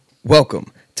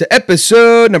Welcome to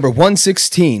episode number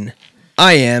 116.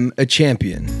 I am a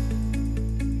champion.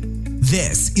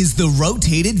 This is the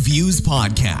Rotated Views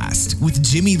Podcast with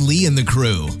Jimmy Lee and the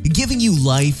crew, giving you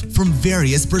life from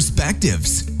various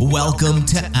perspectives. Welcome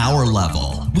to our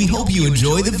level. We hope you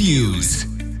enjoy the views.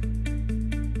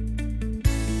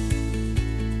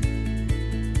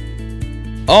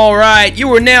 All right,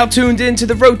 you are now tuned in to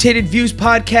the Rotated Views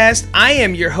Podcast. I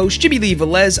am your host, Jimmy Lee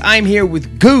Velez. I'm here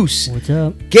with Goose. What's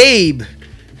up? Gabe.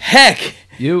 Heck.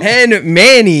 You. And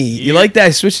Manny. You like that? I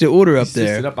switched the order up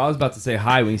there. It up. I was about to say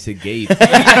hi when you said Gabe.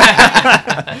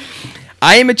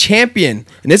 I am a champion.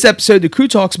 In this episode, the crew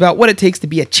talks about what it takes to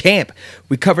be a champ.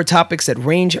 We cover topics that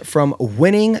range from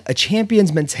winning, a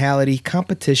champion's mentality,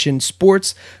 competition,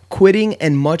 sports, quitting,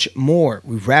 and much more.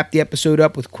 We wrap the episode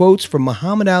up with quotes from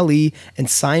Muhammad Ali and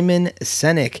Simon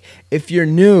Sinek. If you're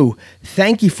new,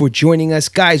 thank you for joining us.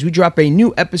 Guys, we drop a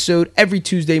new episode every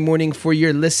Tuesday morning for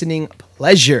your listening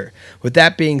pleasure. With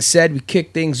that being said, we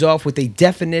kick things off with a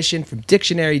definition from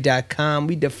dictionary.com.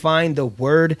 We define the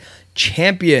word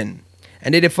champion.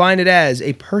 And they define it as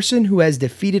a person who has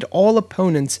defeated all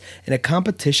opponents in a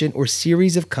competition or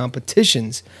series of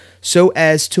competitions so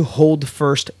as to hold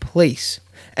first place.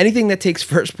 Anything that takes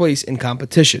first place in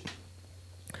competition.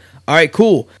 All right,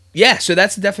 cool. Yeah, so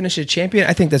that's the definition of champion.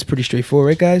 I think that's pretty straightforward,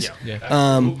 right, guys?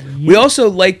 Yeah. We also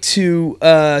like to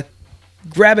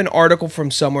grab an article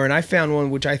from somewhere, and I found one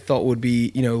which I thought would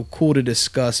be, cool to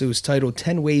discuss. It was titled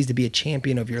 10 Ways to be a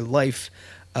Champion of Your Life.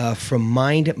 From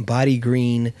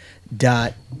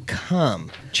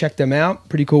mindbodygreen.com. Check them out.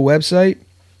 Pretty cool website.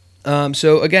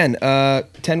 So again,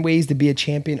 10 ways to be a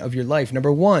champion of your life. Number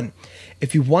 1,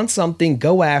 if you want something,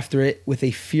 go after it with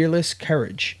a fearless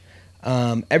courage.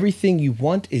 Everything you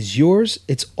want is yours.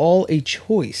 It's all a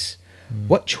choice.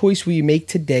 What choice will you make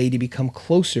today to become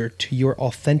closer to your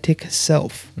authentic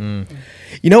self? I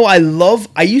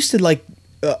used to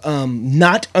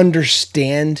not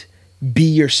understand be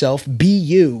yourself, be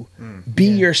you, be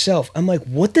yourself. I'm like,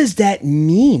 what does that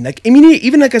mean?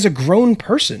 Even as a grown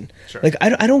person, sure.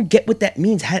 I don't get what that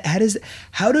means.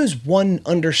 How does one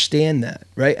understand that,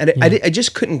 right? And I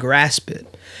just couldn't grasp it.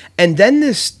 And then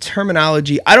this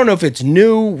terminology, I don't know if it's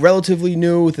new, relatively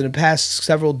new within the past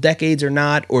several decades or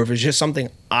not, or if it's just something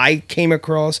I came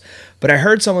across, but I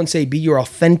heard someone say, be your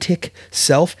authentic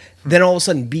self. Then all of a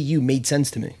sudden, be you made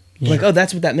sense to me. Yeah. Like, oh,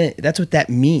 that's what that meant. That's what that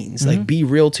means. Mm-hmm. Like, be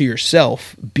real to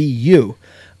yourself. Be you.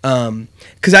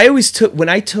 Because I always took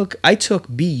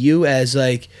be you as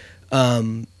be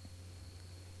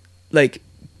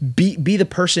the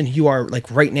person you are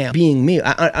right now. Being me.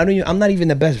 I'm not even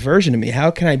the best version of me. How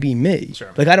can I be me?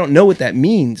 Sure. I don't know what that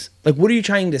means. What are you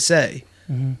trying to say?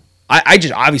 Mm-hmm. I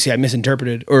just obviously I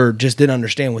misinterpreted or just didn't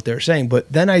understand what they're saying. But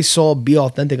then I saw be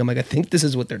authentic. I'm like, I think this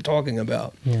is what they're talking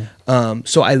about. Yeah.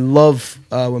 So I love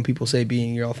when people say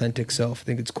being your authentic self. I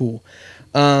think it's cool.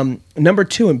 Number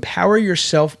 2, empower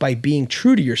yourself by being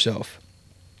true to yourself.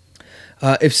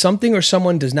 If something or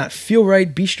someone does not feel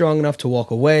right, be strong enough to walk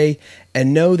away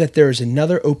and know that there is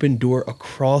another open door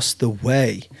across the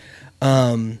way.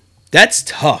 That's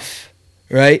tough,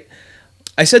 right?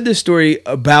 I said this story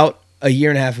about a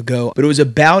year and a half ago, but it was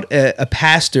about a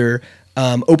pastor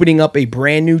opening up a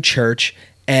brand new church,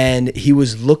 and he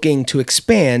was looking to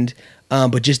expand,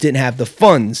 but just didn't have the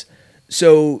funds.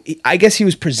 So I guess he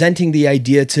was presenting the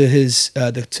idea to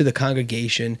to the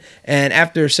congregation, and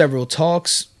after several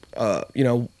talks, a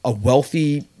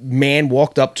wealthy man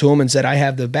walked up to him and said, "I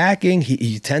have the backing."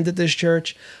 He attended this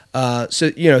church, so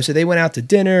they went out to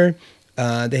dinner.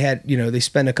 They had, they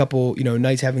spent a couple,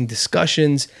 nights having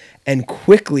discussions, and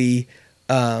quickly,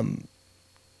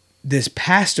 this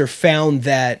pastor found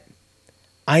that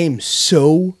I am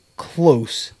so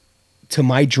close to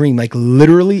my dream.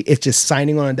 Literally, it's just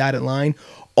signing on a dotted line.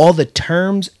 All the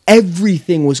terms,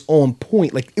 everything was on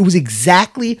point. It was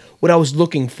exactly what I was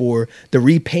looking for. The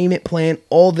repayment plan,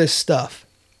 all this stuff.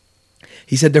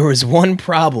 He said there was one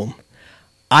problem.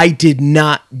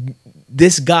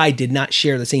 This guy did not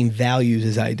share the same values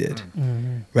as I did,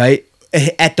 right?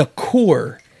 At the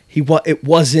core, it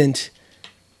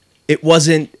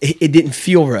didn't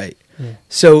feel right. Yeah.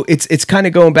 So it's kind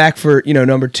of going back for,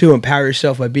 number 2, empower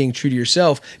yourself by being true to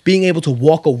yourself, being able to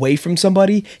walk away from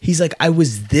somebody. He's like, I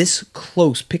was this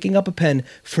close picking up a pen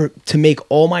to make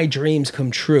all my dreams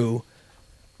come true.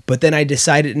 But then I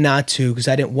decided not to because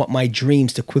I didn't want my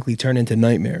dreams to quickly turn into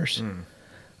nightmares.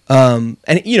 And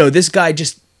this guy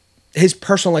his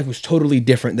personal life was totally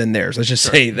different than theirs. Let's just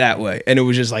say it that way. And it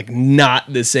was just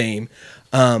not the same.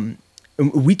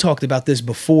 We talked about this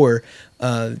before.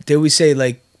 They always say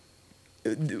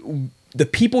the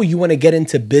people you want to get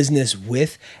into business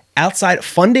with outside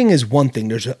funding is one thing.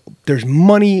 There's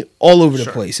money all over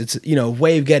the place. It's a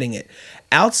way of getting it.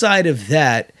 Outside of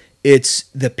that, it's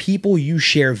the people you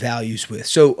share values with.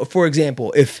 So, for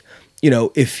example, if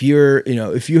you're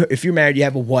married, you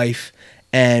have a wife,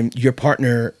 and your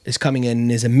partner is coming in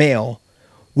and is a male,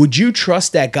 would you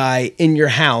trust that guy in your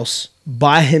house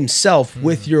by himself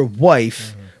with your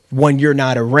wife when you're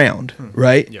not around,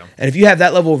 right? Yeah. And if you have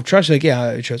that level of trust, like, yeah,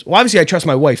 I trust. Well, obviously, I trust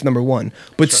my wife, number one.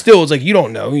 But still, it's like, you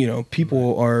don't know.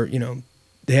 People are,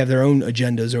 they have their own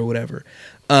agendas or whatever.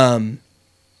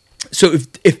 So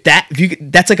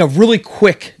that's like a really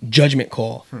quick judgment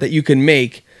call that you can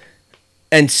make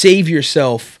and save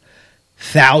yourself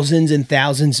thousands and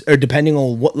thousands, or depending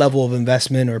on what level of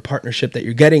investment or partnership that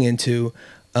you're getting into,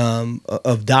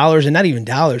 of dollars, and not even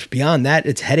dollars. Beyond that,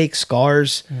 it's headache,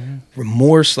 scars,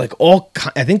 remorse, like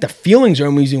I think the feelings are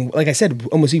almost even, like I said,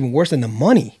 almost even worse than the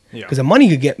money, because the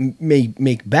money could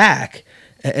make back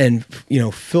and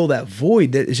fill that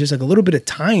void. That is just like a little bit of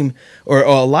time or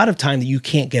a lot of time that you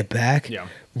can't get back.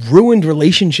 Ruined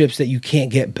relationships that you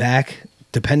can't get back,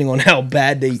 depending on how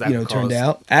bad they turned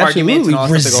out. Absolutely.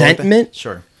 Resentment.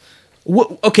 Sure.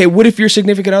 What if your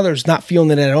significant other is not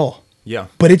feeling it at all? Yeah.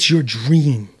 But it's your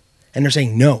dream. And they're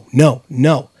saying, no.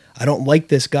 I don't like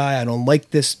this guy. I don't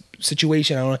like this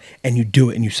situation. And you do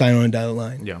it and you sign on a dotted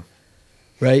line. Yeah.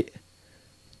 Right?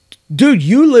 Dude,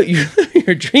 you live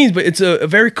your dreams, but it's a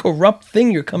very corrupt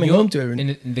thing you're coming home to.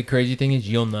 And the crazy thing is,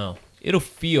 you'll know.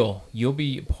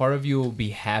 Part of you will be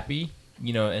happy,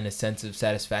 in a sense of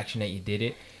satisfaction that you did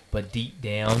it, but deep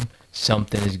down,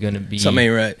 something is going to be... Something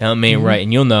ain't right. Something ain't right,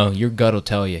 and you'll know. Your gut will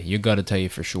tell you. Your gut will tell you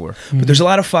for sure. But there's a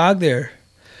lot of fog there.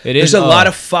 There's a lot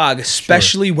of fog,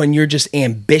 especially when you're just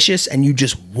ambitious and you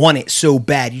just want it so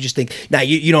bad. You just think,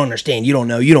 you don't understand. You don't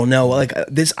know. Like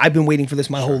this, I've been waiting for this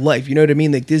my whole life. You know what I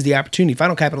mean? Like, this is the opportunity. If I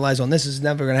don't capitalize on this, it's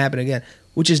never going to happen again,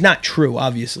 which is not true,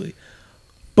 obviously.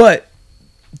 But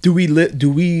do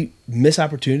we miss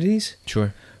opportunities?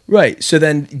 Sure. Right. So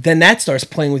then that starts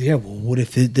playing with your head. Well, what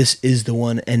if this is the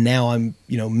one, and now I'm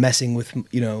messing with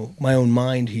my own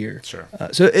mind here. Sure.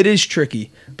 So it is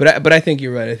tricky, but I think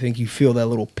you're right. I think you feel that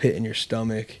little pit in your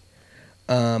stomach.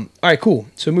 All right, cool.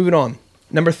 So moving on.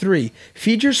 Number 3,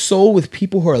 feed your soul with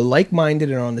people who are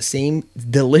like-minded and on the same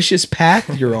delicious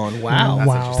path you're on.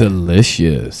 Wow.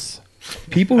 Delicious.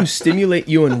 People who stimulate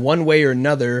you in one way or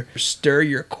another, stir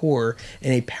your core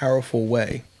in a powerful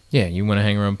way. Yeah, you want to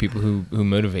hang around people who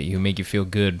motivate you, who make you feel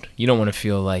good. You don't want to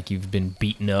feel like you've been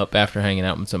beaten up after hanging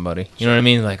out with somebody. You know what I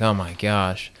mean? Like, oh my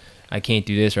gosh, I can't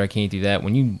do this or I can't do that.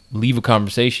 When you leave a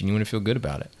conversation, you want to feel good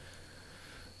about it.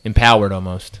 Empowered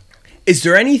almost. Is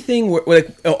there anything where, like,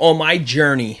 on my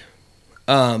journey,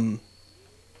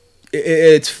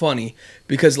 it's funny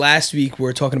because last week we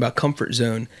were talking about comfort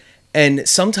zone, and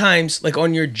sometimes, like,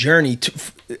 on your journey,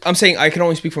 I'm saying I can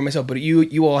only speak for myself, but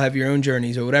you all have your own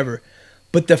journeys or whatever.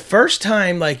 But the first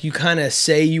time, like, you kind of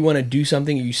say you want to do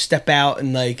something, or you step out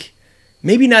and, like,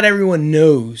 maybe not everyone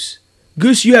knows.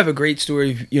 Goose, you have a great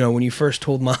story, when you first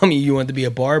told mommy you wanted to be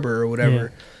a barber or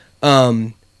whatever. Yeah.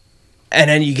 And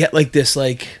then you get, like, this,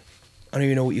 like, I don't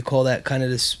even know what you call that, kind of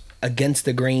this against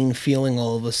the grain feeling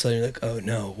all of a sudden. You're like, oh,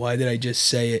 no, why did I just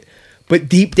say it? But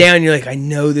deep down, you're like, I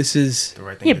know this is the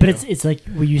right thing. Yeah, but it's like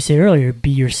what you said earlier, be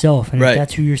yourself. And if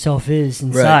that's who yourself is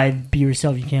inside, be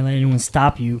yourself. You can't let anyone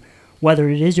stop you. Whether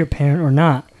it is your parent or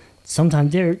not,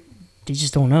 sometimes they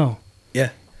just don't know. Yeah.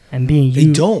 And being you,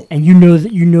 they don't. And you know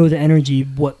the energy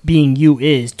of what being you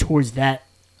is towards that,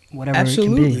 whatever it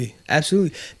can be.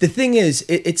 Absolutely. The thing is,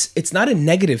 it's not a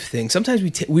negative thing. Sometimes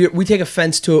we take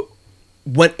offense to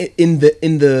when in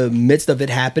the midst of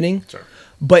it happening. Sure.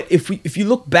 But if you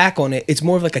look back on it, it's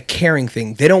more of like a caring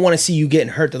thing. They don't want to see you getting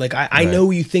hurt. They're like, I know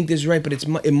you think this is right, but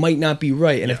it might not be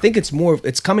right. And I think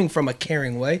it's coming from a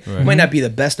caring way. Right. It might not be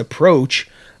the best approach,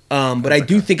 but I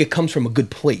do think it comes from a good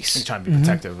place. And trying to be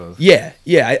protective of. Yeah.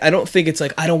 I don't think it's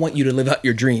like, I don't want you to live out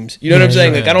your dreams. You know what I'm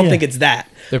saying? Like, I don't think it's that.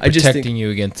 They're protecting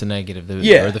you against the negative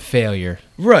or the failure.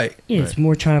 Right. Yeah, it's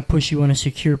more trying to push you on a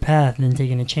secure path than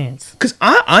taking a chance. Because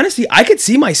honestly, I could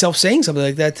see myself saying something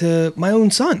like that to my own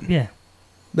son. Yeah.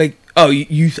 Like, oh,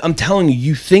 I'm telling you,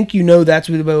 you think you know that's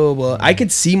what blah, blah, blah. I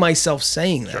could see myself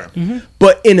saying that. Sure. Mm-hmm.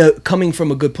 But coming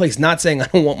from a good place, not saying I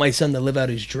don't want my son to live out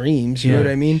his dreams. You know what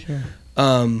I mean? Sure.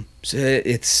 So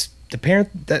it's the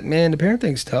parent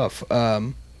thing's tough. But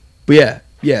yeah,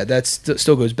 that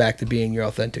still goes back to being your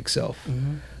authentic self.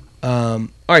 Mm-hmm. All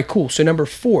right, cool. So number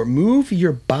 4, move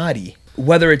your body.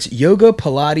 Whether it's yoga,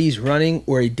 Pilates, running,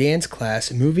 or a dance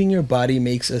class, moving your body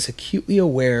makes us acutely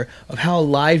aware of how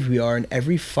alive we are in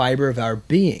every fiber of our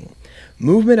being.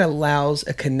 Movement allows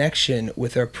a connection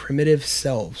with our primitive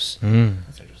selves.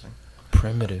 That's interesting.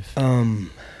 Primitive.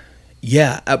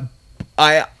 Yeah,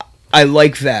 I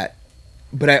like that,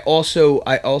 but I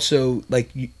also like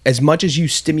as much as you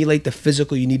stimulate the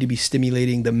physical, you need to be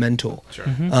stimulating the mental. Sure.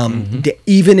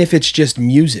 Even if it's just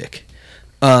music.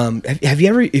 Have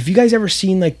you guys ever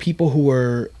seen like people who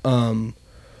are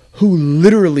who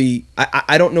literally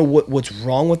I don't know what's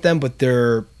wrong with them, but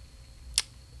they're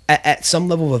at some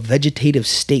level of a vegetative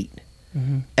state,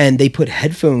 and they put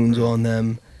headphones on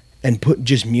them and put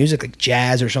just music like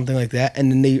jazz or something like that,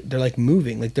 and then they're like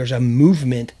moving, like there's a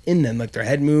movement in them, like their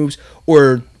head moves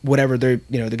or whatever. They're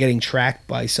getting tracked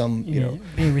by some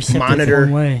being receptive monitor.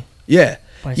 one way. Yeah.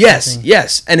 By Yes. something.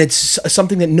 Yes. And it's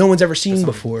something that no one's ever seen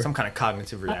before. Some kind of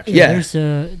cognitive reaction. Yeah. There's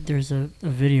a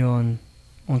video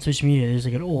on social media. There's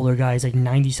like an older guy. He's like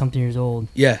 90 something years old.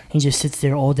 Yeah. He just sits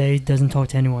there all day, doesn't talk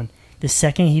to anyone. The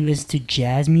second he listens to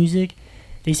jazz music,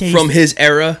 they say From his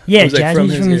era. yeah, It was, like, jazz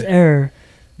music from his yeah. era.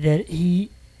 That he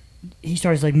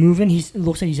starts like moving. It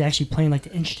looks like he's actually playing like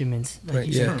the instruments. Like Right,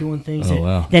 he's yeah. like doing things. Oh, that-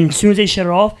 wow. Then as soon as they shut it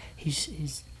off,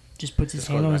 he's just puts his Just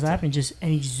hand goes on his back lap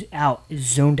and he's out, is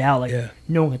zoned out. Like Yeah.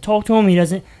 no one can talk to him. He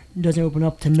doesn't open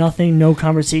up to nothing. No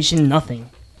conversation. Nothing.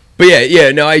 But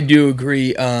yeah, no, I do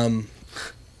agree.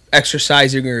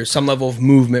 Exercising or some level of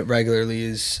movement regularly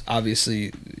is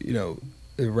obviously,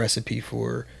 a recipe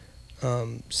for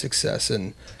success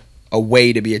and a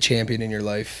way to be a champion in your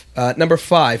life. Number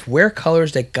 5, wear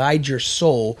colors that guide your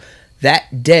soul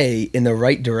that day in the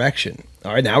right direction.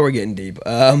 All right, now we're getting deep.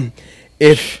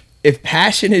 If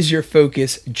passion is your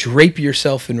focus, drape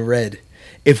yourself in red.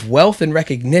 If wealth and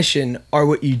recognition are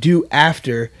what you do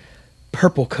after,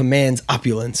 purple commands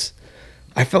opulence.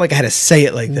 I felt like I had to say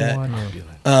it like that.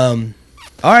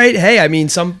 All right, hey, I mean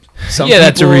some Yeah,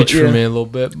 that's a people, reach for me a little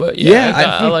bit, but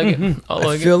yeah, I like it.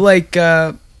 I feel like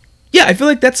I feel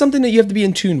like that's something that you have to be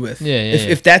in tune with. Yeah,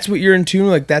 If that's what you're in tune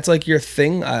with, like that's like your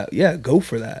thing, go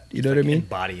for that. You know what I mean?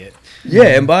 Embody it.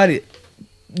 Yeah, embody it.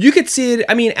 You could see it.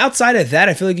 I mean, outside of that,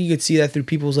 I feel like you could see that through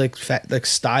people's like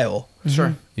style.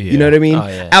 Sure. You know what I mean? Oh,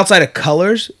 yeah. Outside of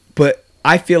colors, but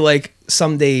I feel like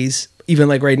some days, even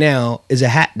like right now, is a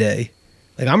hat day.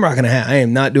 Like I'm rocking a hat. I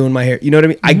am not doing my hair. You know what I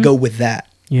mean? I go with that.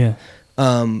 Yeah.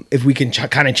 If we can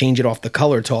kind of change it off the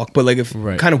color talk, but like if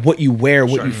Right. kind of what you wear,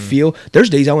 what you feel. There's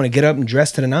days I want to get up and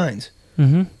dress to the nines.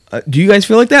 Mm-hmm. Do you guys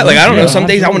feel like that? Like I don't know. Yeah, Some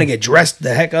days I want to absolutely. get dressed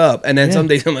the heck up, and then Yeah. some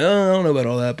days I'm like, oh, I don't know about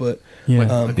all that. But Yeah.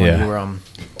 Like when you were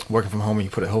working from home and you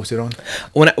put a Hosted on.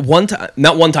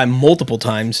 not one time, multiple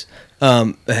times,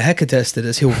 Hecate did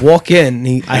this. He'll walk in.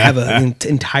 And I have an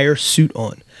entire suit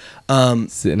on.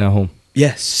 Sitting at home.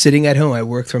 Yes, sitting at home. I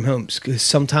work from home. 'Cause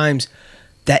sometimes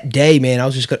that day, man, I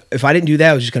was just gonna. If I didn't do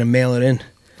that, I was just gonna mail it in.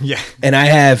 Yeah. And I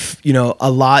have, a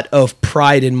lot of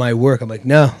pride in my work. I'm like,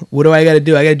 no, what do I got to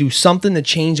do? I got to do something to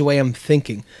change the way I'm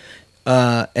thinking.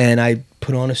 And I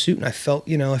put on a suit, and I felt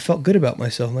good about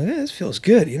myself. I'm like, this feels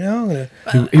good, I'm gonna.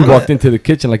 He walked into the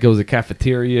kitchen like it was a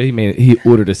cafeteria. He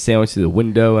ordered a sandwich to the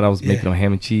window, and I was making him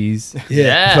ham and cheese.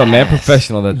 Yeah. I felt mad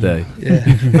professional that day.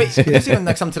 Yeah. Wait, there's even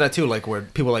like something to that too, like where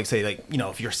people like say like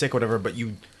if you're sick or whatever, but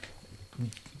you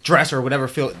dress or whatever,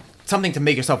 feel something to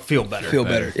make yourself feel better. Feel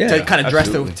better. Yeah. To kind of dress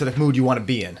absolutely. to the mood you want to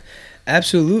be in.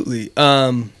 Absolutely.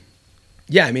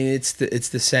 Yeah, I mean it's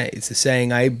the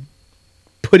saying I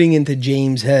putting into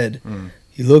James' head.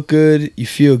 You look good, you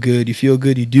feel good, you feel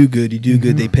good, you do good,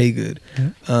 they pay good.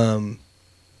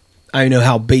 I know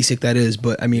how basic that is,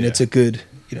 but I mean it's a good,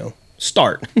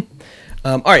 start.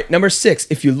 All right, number 6.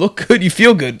 If you look good, you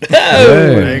feel good.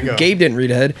 There you go. Gabe didn't read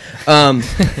ahead.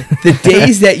 The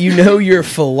days that you're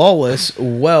flawless,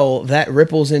 well, that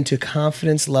ripples into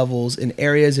confidence levels in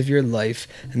areas of your life,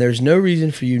 and there's no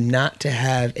reason for you not to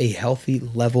have a healthy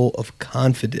level of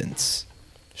confidence.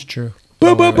 It's true.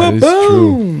 Boom, boom, boom, That is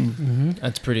true. boom.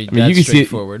 That's pretty. I mean, you That's can see it-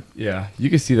 straightforward. Yeah, you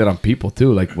can see that on people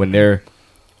too. Like when the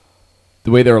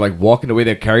way they're like walking, the way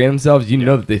they're carrying themselves, you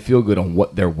know that they feel good on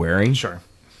what they're wearing. Sure.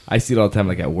 I see it all the time,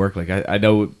 like at work. Like I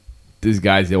know these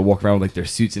guys, they'll walk around with like their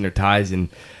suits and their ties and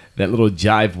that little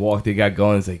jive walk they got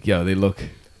going. It's like, yo, they look.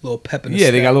 Little pep in the Yeah,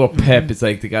 they got a step. little pep. It's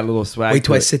like they got a little swag. Wait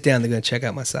till to I it. sit down. They're gonna check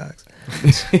out my socks.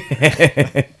 That's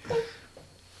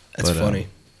But, funny.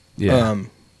 Yeah.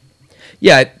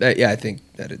 I think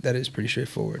that is pretty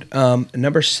straightforward.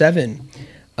 Number 7,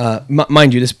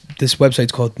 mind you, this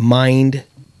website's called Mind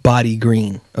Body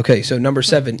Green. Okay, so number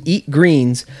 7, eat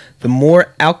greens. The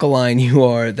more alkaline you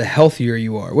are, the healthier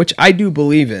you are, which I do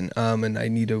believe in, and I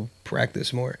need to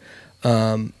practice more.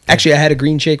 Actually, I had a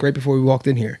green shake right before we walked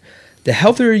in here. The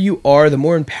healthier you are, the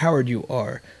more empowered you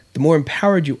are. The more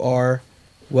empowered you are,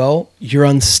 well, you're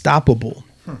unstoppable,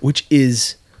 which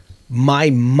is my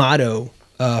motto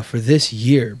for this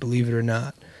year, believe it or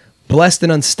not. Blessed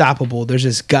and Unstoppable. There's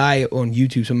this guy on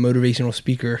YouTube, some motivational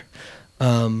speaker.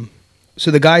 So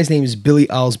the guy's name is Billy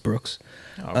Alsbrooks.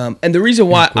 And the reason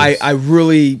why I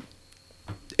really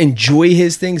enjoy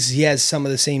his things is he has some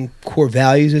of the same core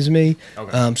values as me.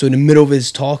 Okay. So in the middle of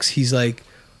his talks, he'll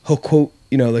quote,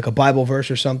 like a Bible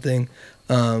verse or something.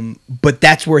 But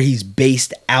that's where he's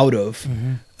based out of.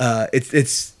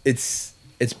 It's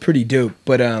pretty dope.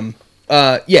 But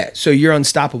so you're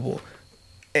unstoppable.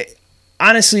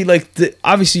 Honestly,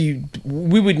 obviously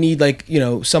we would need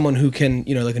someone who can,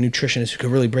 like a nutritionist who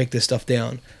can really break this stuff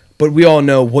down. But we all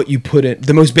know what you put in.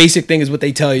 The most basic thing is what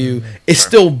they tell you. It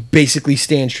still basically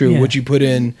stands true. Yeah. What you put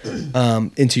in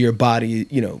into your body,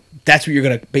 that's what you're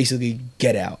gonna basically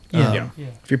get out.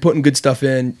 If you're putting good stuff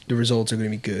in, the results are gonna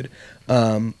be good.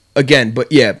 You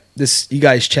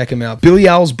guys check him out, Billy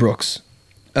Alsbrooks.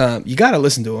 You gotta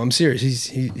listen to him. I'm serious.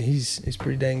 He's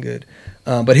pretty dang good.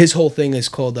 But his whole thing is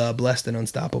called Blessed and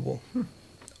Unstoppable. All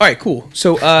right, cool.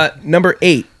 So number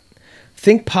 8,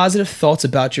 think positive thoughts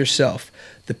about yourself,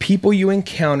 the people you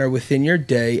encounter within your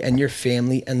day, and your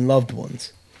family and loved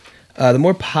ones. The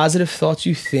more positive thoughts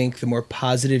you think, the more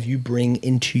positive you bring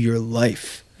into your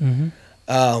life. Mm-hmm.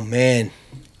 Oh, man.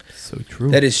 So true.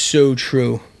 That is so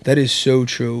true. That is so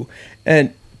true.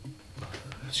 And,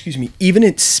 even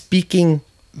in speaking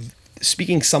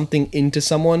something into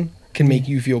someone can make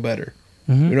you feel better.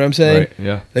 Mm-hmm. You know what I'm saying? Right,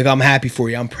 yeah. Like, I'm happy for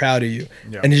you. I'm proud of you.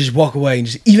 Yeah. And just walk away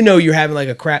and even though you're having like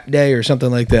a crap day or something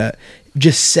like that,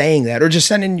 just saying that, or just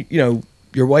sending,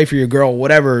 your wife or your girl,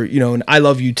 whatever, an I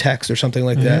love you text or something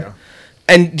like that.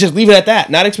 And just leave it at that.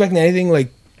 Not expecting anything,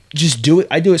 just do it.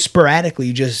 I do it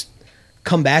sporadically. Just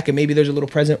come back and maybe there's a little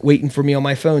present waiting for me on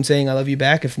my phone saying I love you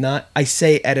back. If not, I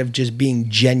say it out of just being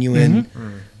genuine.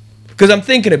 Because I'm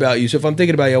thinking about you. So if I'm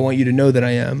thinking about you, I want you to know that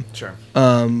I am. Sure.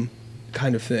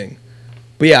 Kind of thing.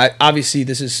 But yeah, obviously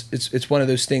it's one of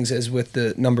those things as with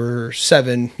the number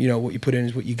 7, what you put in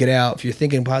is what you get out. If you're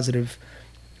thinking positive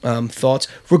thoughts,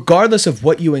 regardless of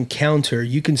what you encounter,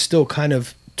 you can still kind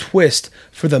of twist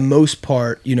for the most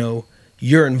part,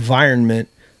 your environment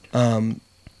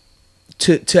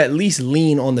to at least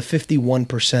lean on the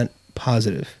 51%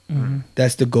 positive. Mm-hmm.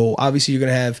 That's the goal. Obviously,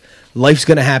 life's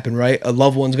going to happen, right? A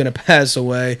loved one's going to pass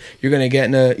away. You're going to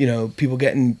get in people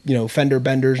getting, fender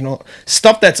benders and all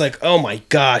stuff that's like, oh my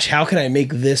gosh, how can I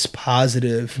make this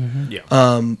positive? Mm-hmm.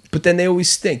 Yeah. But then they always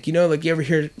stink, you ever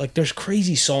hear, there's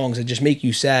crazy songs that just make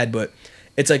you sad, but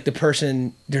it's like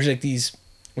there's these,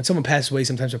 when someone passes away,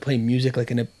 sometimes they're playing music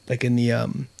in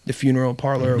the funeral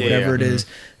parlor or whatever it is.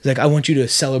 It's like, I want you to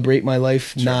celebrate my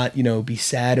life, not be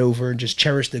sad over, and just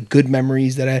cherish the good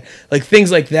memories that I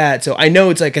things like that. So I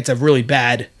know it's a really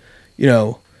bad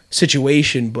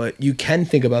situation, but you can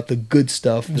think about the good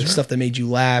stuff, the stuff that made you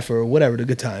laugh or whatever, the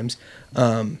good times.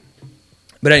 But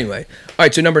anyway, all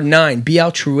right. So number 9, be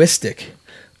altruistic.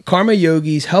 Karma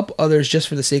yogis help others just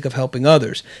for the sake of helping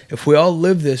others. If we all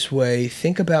live this way,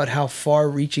 think about how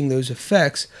far-reaching those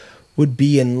effects would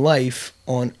be in life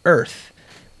on Earth.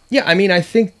 Yeah, I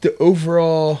think the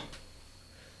overall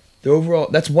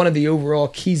that's one of the overall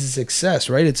keys to success,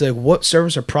 right? It's like, what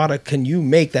service or product can you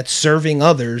make that's serving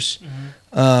others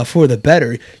for the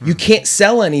better? You can't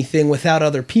sell anything without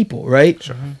other people, right?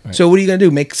 Sure. Right. So what are you going to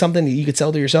do? Make something that you could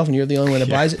sell to yourself and you're the only one that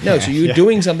buys it? No, so you're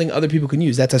doing something other people can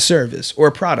use. That's a service or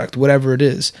a product, whatever it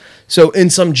is. So in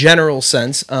some general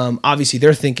sense, obviously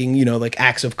they're thinking,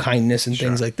 acts of kindness and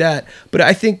things like that. But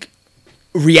I think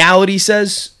reality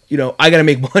says, I got to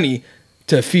make money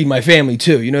to feed my family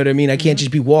too. You know what I mean? I can't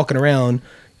just be walking around,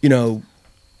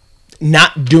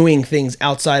 not doing things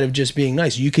outside of just being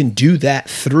nice. You can do that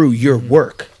through your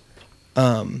work,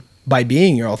 by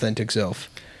being your authentic self.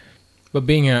 But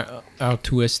being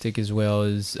altruistic as well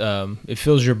is, it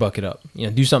fills your bucket up.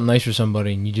 Do something nice for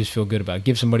somebody and you just feel good about it.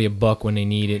 Give somebody a $1 when they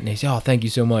need it and they say, oh, thank you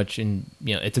so much. And,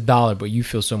 it's $1, but you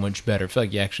feel so much better. I feel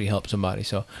like you actually help somebody.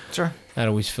 So that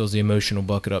always fills the emotional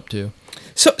bucket up too.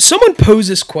 So someone posed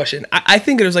this question. I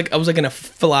think it was I was in a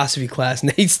philosophy class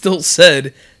and they still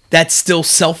said that's still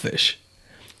selfish,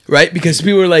 right? Because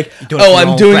people were like,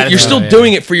 you're still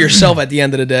doing it for yourself at the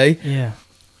end of the day. Yeah.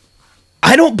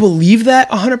 I don't believe that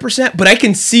 100%, but I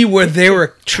can see where they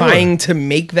were trying to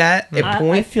make that a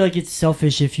point. I feel like it's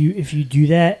selfish if you do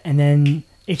that and then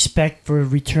expect for a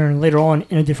return later on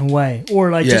in a different way.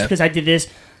 Or just because I did this,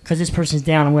 because this person's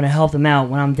down, I'm going to help them out.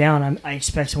 When I'm down, I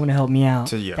expect someone to help me out.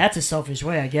 So, that's a selfish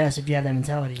way, I guess, if you have that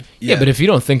mentality. Yeah, but if you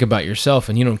don't think about yourself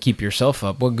and you don't keep yourself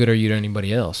up, what good are you to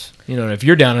anybody else? If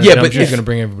you're down, you're just going to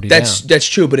bring everybody down. That's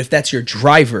true, but if that's your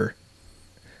driver,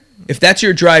 if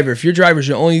your driver's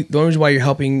the only reason why you're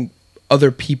helping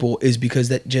other people is because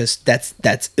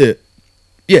that's it.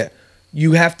 Yeah.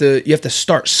 you have to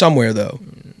start somewhere though.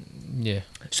 Yeah.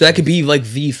 So that could be like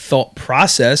the thought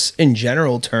process in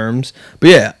general terms. But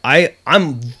yeah,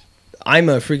 I'm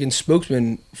a freaking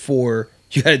spokesman for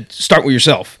you got to start with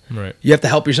yourself. Right. You have to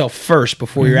help yourself first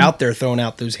before you're out there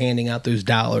handing out those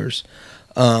dollars.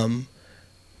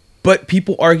 But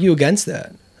people argue against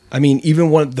that. I mean, even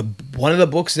one of the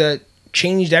books that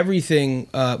changed everything,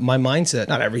 my mindset,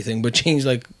 not everything, but changed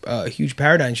like a huge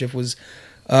paradigm shift was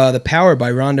The Power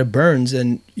by Rhonda Burns.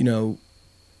 And,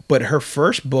 but her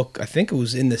first book, I think it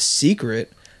was In the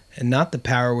Secret and not The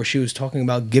Power, where she was talking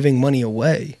about giving money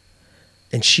away.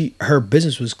 And her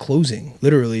business was closing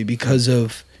literally because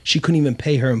she couldn't even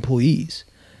pay her employees.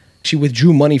 She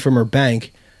withdrew money from her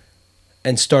bank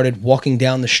and started walking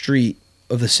down the street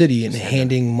of the city and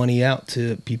handing money out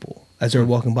to people as they were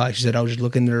walking by. She said, "I'll just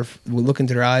look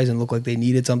into their eyes and look like they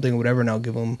needed something or whatever, and I'll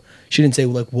give them." She didn't say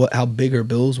like how big her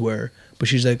bills were, but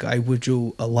she's like, "I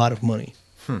withdrew a lot of money."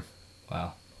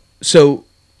 Wow. So,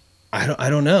 I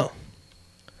don't know.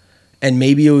 And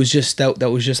maybe it was just that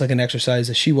was just like an exercise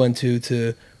that she went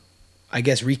to, I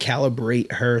guess,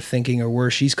 recalibrate her thinking or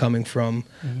where she's coming from,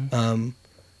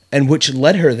 and which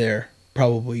led her there,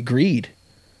 probably greed.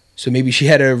 So maybe she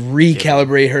had to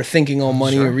recalibrate her thinking on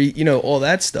money, or all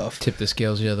that stuff. Tip the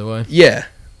scales the other way. Yeah.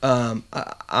 I'm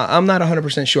not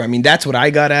 100% sure. I mean, that's what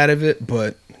I got out of it,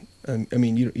 but I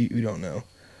mean, you don't know.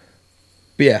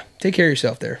 But yeah, take care of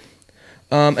yourself there.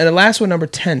 And the last one, number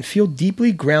 10, feel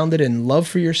deeply grounded in love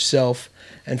for yourself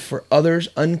and for others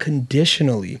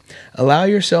unconditionally. Allow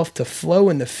yourself to flow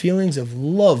in the feelings of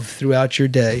love throughout your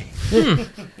day.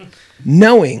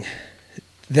 Knowing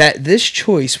that this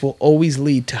choice will always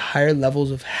lead to higher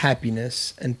levels of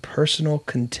happiness and personal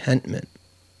contentment.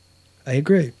 I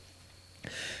agree.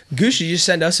 Goose, you just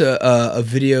sent us a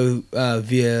video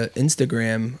via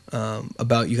Instagram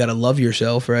about you got to love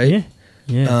yourself, right?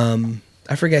 Yeah.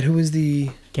 I forget who was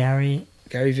the Gary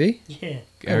V. Yeah.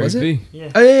 Gary was it? V.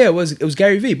 Yeah. Oh yeah, it was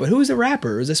Gary V. But who was the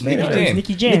rapper? It was a Spanish Nicky guy. Jam.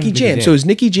 Nicky Jam. Nicky Jam. So it was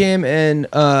Nicky Jam and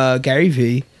Gary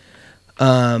V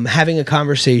having a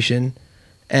conversation,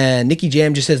 and Nicky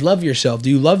Jam just says, "Love yourself. Do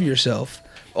you love yourself?"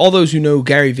 All those who know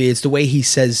Gary V, it's the way he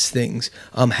says things,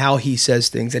 how he says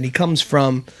things, and he comes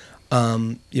from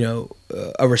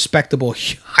a respectable,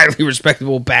 highly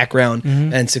respectable background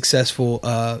and successful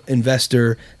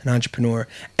investor and entrepreneur.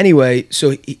 Anyway,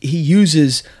 so he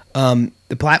uses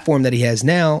the platform that he has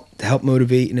now to help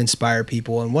motivate and inspire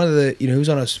people. And one of the, he was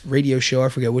on a radio show, I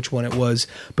forget which one it was,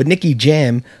 but Nicky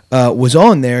Jam was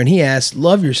on there, and he asked,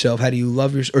 "Love yourself. How do you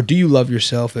love yourself? Or do you love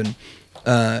yourself?" And,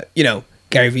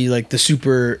 Gary Vee, like the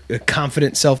super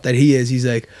confident self that he is, he's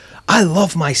like, "I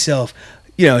love myself."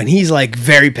 And he's like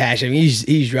very passionate.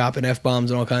 He's dropping F-bombs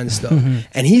and all kinds of stuff.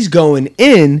 And he's going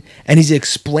in and he's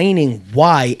explaining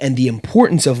why and the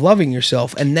importance of loving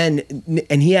yourself. And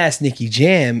he asked Nicky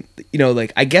Jam,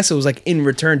 I guess it was like in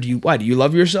return, do you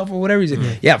love yourself or whatever? He's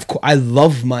like, "Yeah, of course, I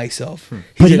love myself."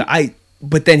 He's like,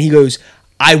 but then he goes,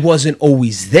 "I wasn't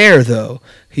always there though."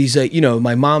 He's like,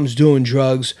 my mom's doing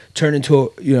drugs, turned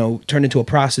into a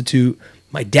prostitute.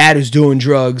 My dad is doing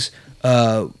drugs,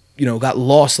 got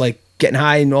lost, like getting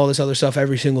high and all this other stuff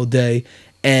every single day.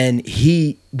 And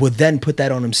he would then put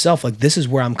that on himself. Like, this is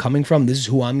where I'm coming from. This is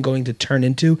who I'm going to turn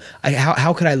into.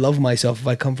 How could I love myself if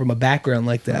I come from a background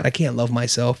like that? I can't love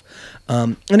myself.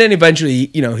 And then eventually,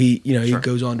 he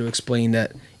goes on to explain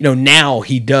that, now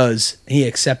he does. He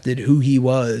accepted who he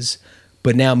was,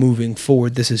 but now moving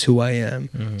forward, this is who I am.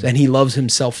 And he loves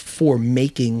himself for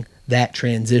making that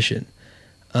transition.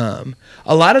 A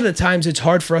lot of the times it's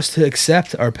hard for us to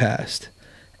accept our past.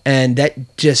 And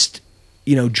that just,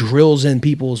 drills in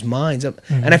people's minds.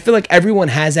 And I feel like everyone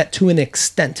has that to an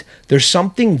extent. There's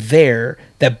something there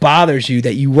that bothers you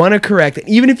that you want to correct. And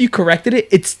even if you corrected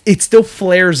it, it still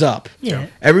flares up. Yeah.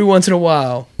 Every once in a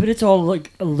while. But it's all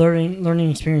like a learning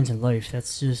experience in life.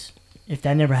 That's just, if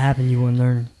that never happened, you wouldn't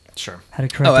learn how to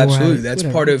correct it. Oh, absolutely. That's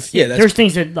part of, there's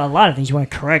things a lot of things you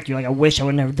want to correct. You're like, I wish I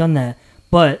would have never done that.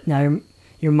 But now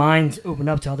your mind's open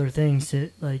up to other things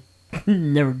that, like,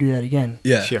 never do that again.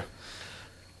 Yeah. Sure.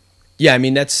 Yeah, I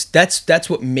mean that's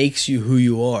what makes you who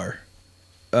you are.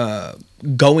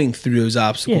 Going through those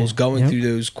obstacles, going through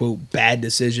those quote bad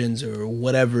decisions or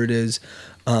whatever it is.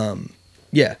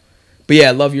 Yeah. But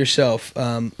yeah, love yourself.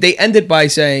 They end it by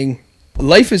saying,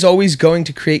 "Life is always going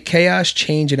to create chaos,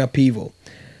 change, and upheaval.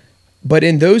 But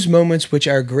in those moments which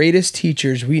are greatest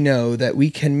teachers, we know that we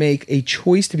can make a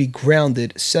choice to be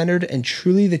grounded, centered, and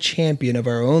truly the champion of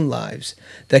our own lives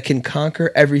that can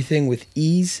conquer everything with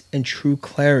ease and true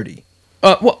clarity."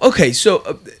 Well, okay,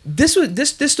 so this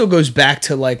still goes back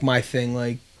to, like, my thing,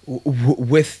 like,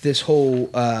 with this whole,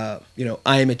 I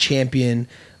am a champion,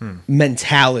 I am a champion, I am a champion, I am a champion. Like, I am a champion, I am a champion, I am a champion.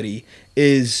 mentality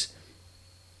is.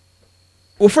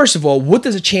 Well, first of all, what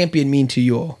does a champion mean to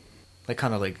you all? Like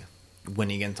kind of like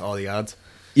winning against all the odds.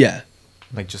 Yeah.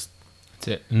 Like just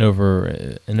It's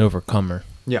an overcomer.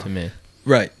 Yeah. To me.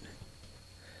 Right.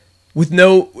 With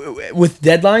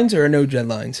deadlines or no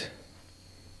deadlines?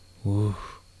 Ooh.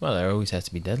 Well, there always has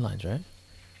to be deadlines, right?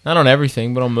 Not on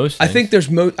everything, but on most things.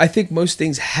 I think most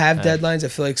things have deadlines. I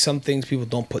feel like some things people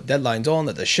don't put deadlines on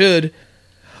that they should.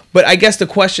 But I guess the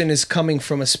question is coming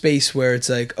from a space where it's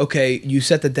like, okay, you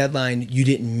set the deadline, you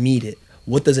didn't meet it.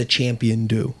 What does a champion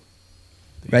do?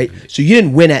 Right? So you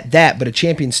didn't win at that, but a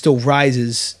champion still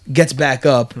rises, gets back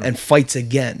up, and fights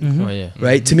again. Oh, yeah.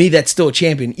 Right? To me, that's still a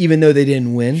champion, even though they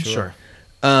didn't win. sure.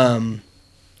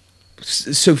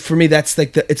 So for me, that's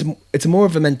like it's more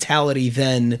of a mentality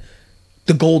than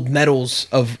the gold medals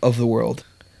of the world.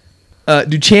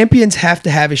 Do champions have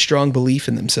to have a strong belief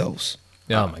in themselves?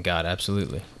 Oh my God,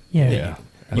 absolutely. Yeah.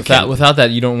 Without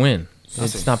that, you don't win.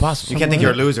 It's not possible. You can't think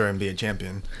you're a loser and be a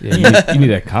champion. Yeah, you need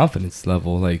that confidence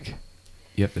level. Like,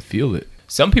 you have to feel it.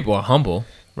 Some people are humble,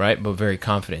 right, but very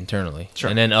confident internally. Sure.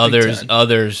 And then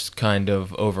others kind of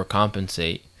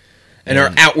overcompensate And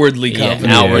are outwardly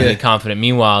confident. outwardly confident.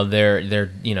 Meanwhile,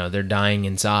 they're dying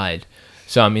inside.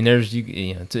 So I mean,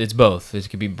 it's both. It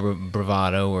could be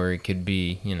bravado, or it could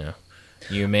be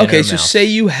you're a man. Okay, or a so mouse. say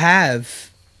you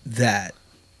have that.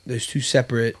 There's two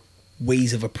separate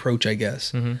ways of approach, I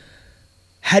guess. Mm-hmm.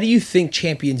 How do you think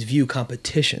champions view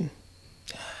competition?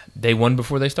 They won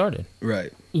before they started.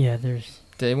 Right. Yeah,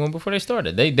 They won before they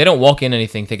started. They don't walk in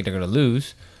anything thinking they're going to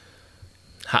lose.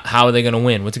 How are they going to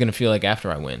win? What's it going to feel like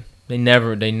after I win? They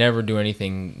never do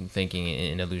anything thinking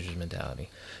in a loser's mentality.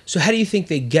 So how do you think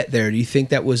they get there? Do you think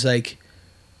that was like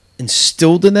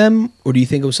instilled in them, or do you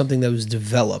think it was something that was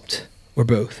developed, or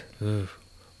both?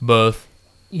 Both.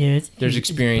 yeah. There's it's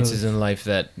experiences both. in life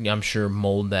that it also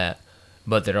mold that,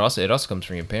 but it also comes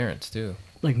from your parents too.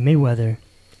 Like Mayweather,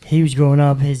 he was growing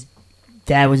up. His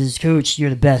dad was his coach. You're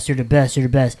the best. You're the best. You're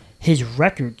the best. His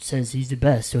record says he's the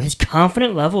best. So his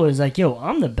confident level is like, yo,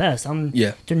 I'm the best. No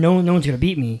one's gonna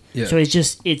beat me. Yeah. So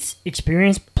it's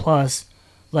experience plus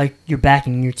like you're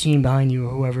backing your team behind you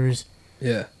or whoever's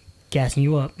Yeah. gassing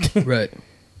you up. Right.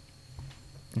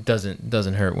 It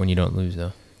doesn't hurt when you don't lose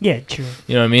though. Yeah, true.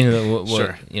 You know what I mean?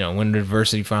 Sure. When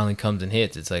adversity finally comes and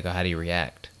hits, it's like, how do you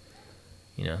react?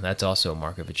 That's also a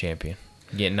mark of a champion.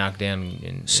 Getting knocked down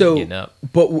and getting up.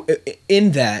 But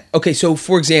in that, okay, so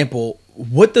for example,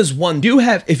 what does one do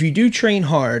have if you do train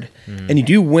hard and you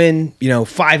do win,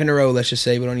 5 in a row, let's just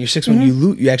say, but on your 6th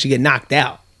one you actually get knocked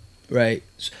out, right?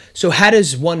 So how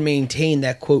does one maintain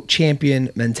that quote champion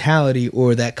mentality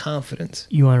or that confidence?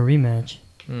 You want a rematch?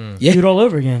 Yeah. Do it all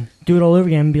over again.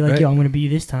 And be like, Right. yo, I'm gonna beat you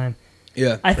this time.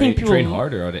 Yeah. I think people train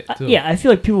harder on it too. Yeah, I feel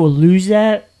like people will lose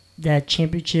that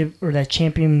championship or that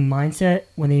champion mindset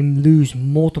when they lose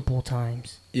multiple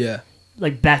times, Yeah.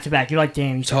 like back to back. You're like,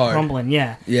 damn, you start hard. crumbling.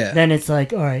 Yeah. Yeah. Then it's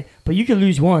like, all right, but you could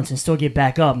lose once and still get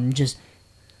back up and just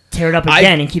tear it up I-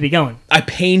 again and keep it going. I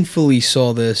painfully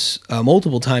saw this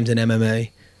multiple times in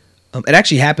MMA. It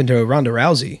actually happened to Ronda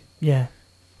Rousey. Yeah.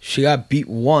 She got beat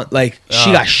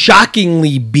she got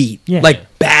shockingly beat, Yeah.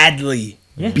 like badly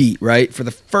Yeah. beat, right? For the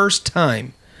first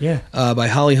time Yeah. by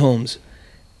Holly Holmes.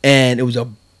 And it was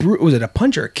was it a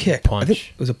punch or a kick? I Punch. think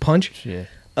it was a punch. Yeah.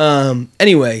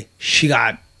 Anyway, she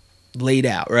got laid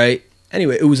out, right?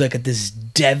 Anyway, it was like this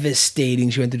devastating,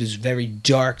 she went through this very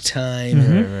dark time.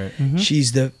 And Right.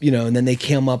 she's and then they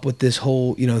came up with this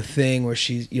whole, thing where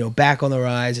she's, back on the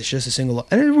rise. It's just a single,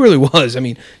 and it really was. I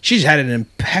mean, she's had an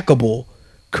impeccable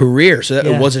career. So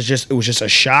Yeah. it was just a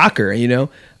shocker, and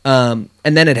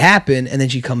then it happened, and then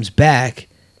she comes back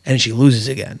and she loses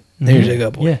again. And then you're like,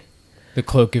 oh boy. Yeah. The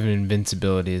cloak of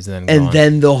invincibility is then And gone.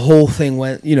 then the whole thing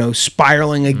went,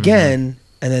 spiraling again,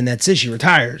 and then that's it. She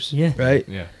retires. Yeah. Right?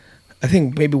 Yeah. I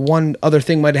think maybe one other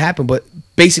thing might have happened, but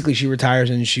basically she retires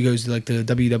and she goes to like the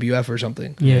WWF or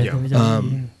something. Yeah. Yeah.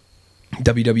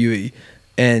 WWE.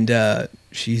 And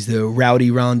she's the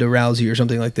Rowdy Ronda Rousey or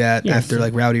something like that, Yeah, after so-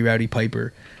 like Rowdy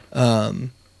Piper,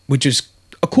 which is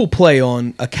a cool play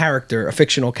on a character, a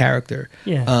fictional character.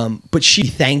 Yeah. But she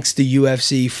thanks the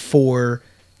UFC for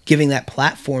giving that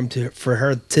platform for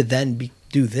her to then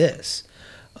do this.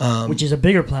 Which is a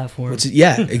bigger platform.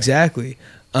 Yeah, exactly.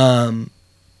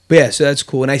 But yeah, so that's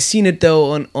cool. And I seen it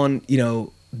though on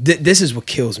this is what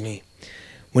kills me.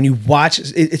 When you watch,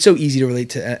 it's so easy to relate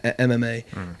to MMA.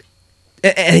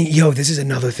 And this is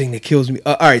another thing that kills me.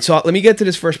 All right, so let me get to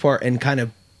this first part and kind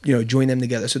of join them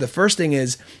together. So the first thing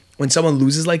is when someone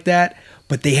loses like that,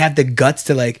 but they have the guts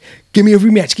to like, give me a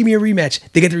rematch.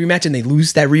 They get the rematch and they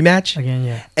lose that rematch. Again,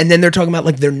 yeah. And then they're talking about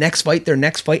like their next fight,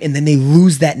 and then they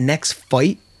lose that next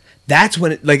fight. That's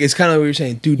when it's kind of like what you're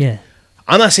saying, dude. Yeah.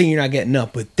 I'm not saying you're not getting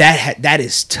up, but that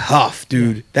is tough,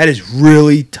 dude. Yeah. That is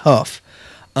really tough.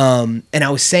 And I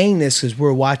was saying this because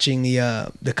we're watching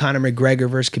the Conor McGregor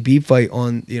versus Khabib fight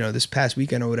on this past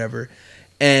weekend or whatever,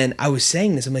 and I was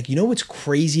saying this. I'm like, what's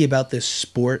crazy about this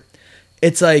sport?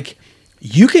 It's like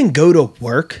you can go to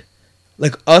work,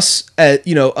 like us,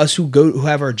 us who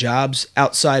have our jobs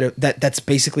outside of that. That's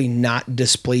basically not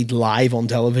displayed live on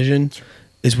television,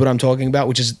 is what I'm talking about,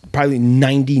 which is probably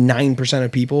 99%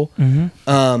 of people.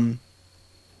 Mm-hmm.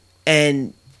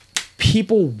 And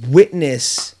people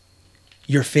witness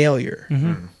your failure,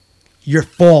 your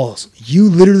falls. You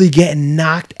literally get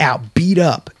knocked out, beat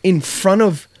up in front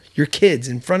of your kids,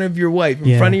 in front of your wife,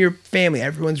 in front of your family.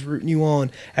 Everyone's rooting you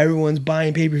on. Everyone's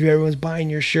buying pay-per-view. Everyone's buying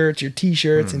your shirts, your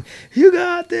T-shirts, and you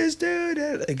got this, dude.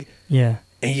 Like, yeah.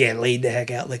 And you get laid the heck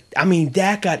out. Like, I mean, you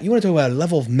want to talk about a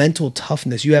level of mental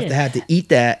toughness you have to eat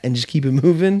that and just keep it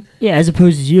moving. Yeah, as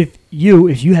opposed to if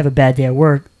you have a bad day at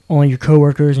work, only your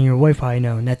coworkers and your wife probably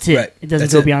know, and that's it. Right. It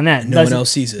doesn't go beyond that. No one else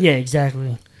sees it. Yeah,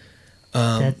 exactly.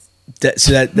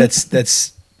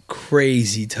 That's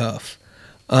crazy tough.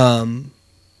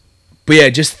 But yeah, I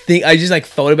just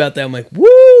thought about that. I'm like,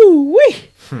 woo wee.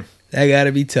 That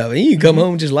gotta be tough. And you can come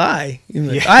home and just lie. You're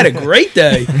like, I had a great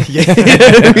day.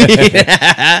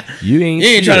 You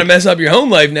ain't trying to mess up your home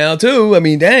life now too. I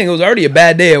mean, dang, it was already a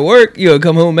bad day at work. You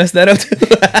come home and mess that up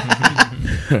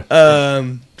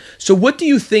too. So what do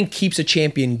you think keeps a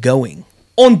champion going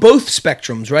on both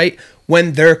spectrums, right?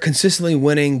 When they're consistently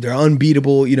winning, they're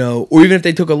unbeatable, or even if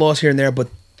they took a loss here and there, but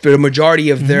the majority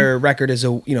of their record is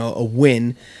a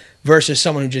win, versus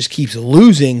someone who just keeps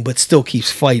losing but still keeps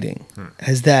fighting.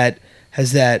 Has that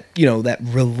that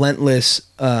relentless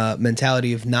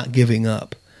mentality of not giving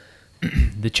up.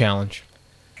 The challenge.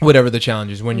 Whatever the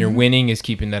challenge is. When you're winning is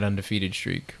keeping that undefeated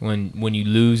streak. When you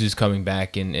lose is coming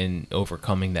back and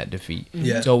overcoming that defeat.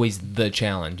 Yeah. It's always the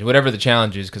challenge. Whatever the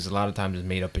challenge is, because a lot of times it's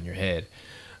made up in your head.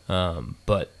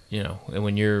 But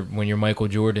when you're Michael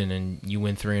Jordan and you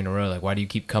win 3 in a row, like, why do you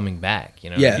keep coming back?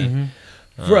 Yeah.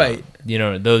 Right.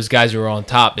 Those guys who were on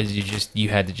top, you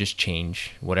had to just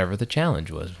change whatever the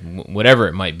challenge was, whatever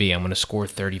it might be. I'm going to score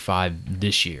 35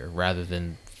 this year rather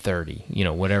than 30.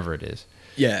 Whatever it is.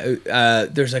 Yeah.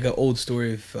 There's like an old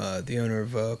story of the owner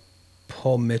of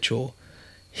Paul Mitchell.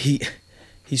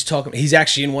 He's talking. He's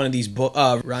actually in one of these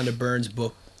Rhonda Byrne's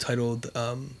book titled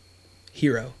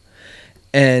Hero,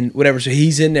 and whatever. So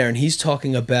he's in there and he's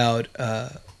talking about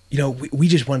we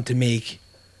just wanted to make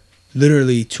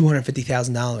literally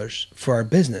 $250,000 for our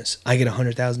business. I get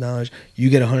 $100,000, you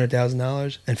get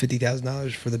 $100,000, and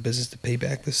 $50,000 for the business to pay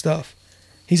back the stuff.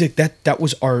 He's like, that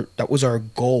was our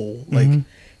goal. Like,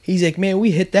 he's like, man,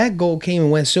 we hit that goal, came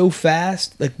and went so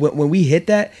fast. Like when we hit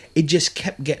that, it just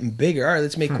kept getting bigger. All right,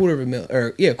 let's make $250,000,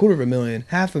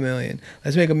 $500,000.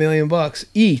 Let's make $1 million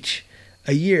each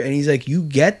a year. And he's like, you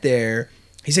get there.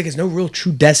 He's like, it's no real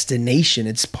true destination.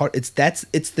 It's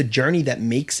the journey that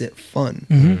makes it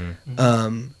fun.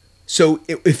 So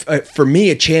if for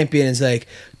me, a champion is like,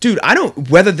 dude,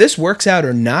 whether this works out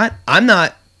or not, I'm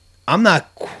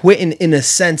not quitting in a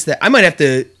sense that I might have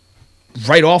to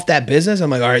write off that business. I'm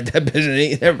like, all right, that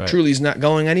business truly is not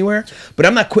going anywhere. But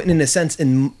I'm not quitting in a sense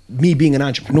in me being an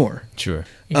entrepreneur. Sure.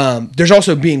 There's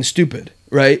also being stupid,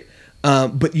 right?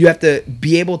 But you have to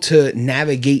be able to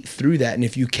navigate through that. And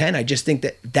if you can, I just think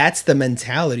that's the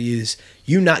mentality, is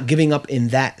you not giving up in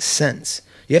that sense.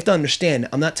 You have to understand,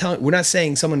 we're not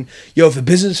saying someone, if a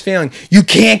business is failing, you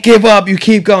can't give up, you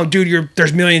keep going. Dude,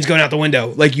 there's millions going out the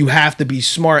window. Like, you have to be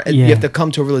smart and you have to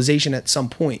come to a realization at some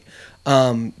point.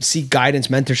 Seek guidance,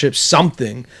 mentorship,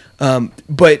 something.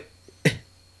 But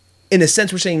in a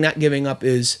sense, we're saying not giving up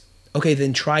is, okay,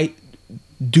 then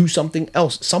do something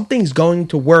else. Something's going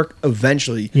to work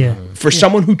eventually. Yeah. For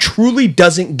someone who truly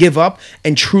doesn't give up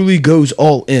and truly goes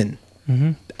all in.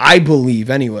 I believe,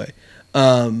 anyway.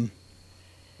 To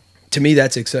me,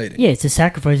 that's exciting. Yeah, it's the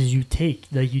sacrifices you take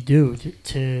that you do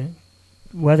to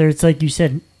whether it's like you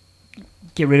said,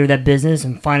 get rid of that business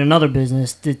and find another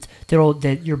business that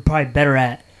you're probably better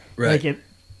at. Right.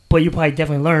 But you probably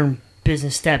definitely learn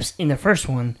business steps in the first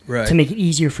one to make it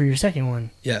easier for your second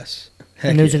one. Yes.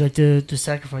 And those are like the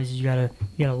sacrifices you gotta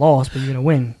lose, but you're gonna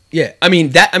win. Yeah,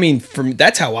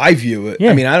 that's how I view it.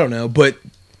 Yeah. I mean, I don't know, but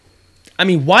I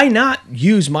mean, why not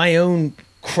use my own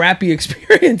crappy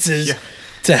experiences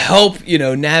to help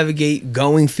navigate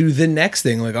going through the next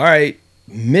thing? Like, all right,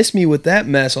 miss me with that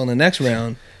mess on the next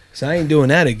round. So I ain't doing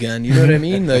that again. You know what I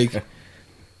mean? Like,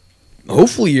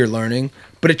 hopefully you're learning.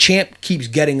 But a champ keeps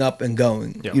getting up and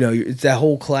going. Yeah. You know, it's that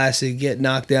whole classic: get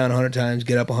knocked down 100 times,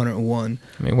 get up 101.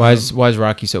 I mean, why is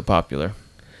Rocky so popular?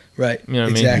 Right. You know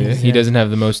what exactly. I mean? He doesn't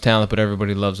have the most talent, but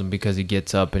everybody loves him because he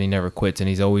gets up and he never quits, and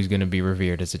he's always going to be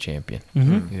revered as a champion.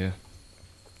 Mm-hmm. Yeah.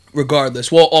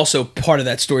 Regardless, well, also part of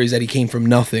that story is that he came from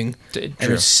nothing,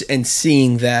 True. and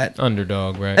seeing that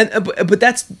Underdog, right? And but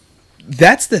that's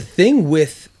the thing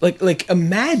with like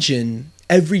imagine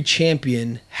every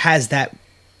champion has that.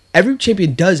 Every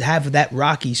champion does have that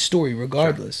Rocky story,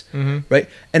 regardless, right?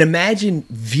 And imagine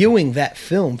viewing that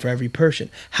film for every person.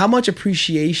 How much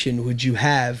appreciation would you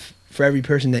have for every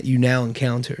person that you now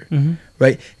encounter,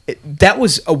 right? That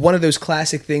was one of those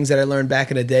classic things that I learned back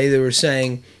in the day. They were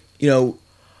saying, you know,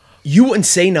 you wouldn't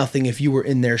say nothing if you were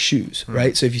in their shoes,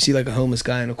 right? So if you see like a homeless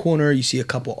guy in a corner, you see a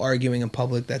couple arguing in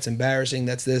public, that's embarrassing,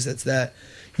 that's this, that's that.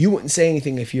 You wouldn't say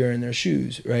anything if you're in their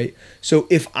shoes, right? So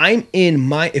if I'm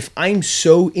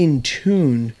so in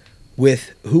tune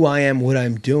with who I am, what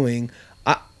I'm doing,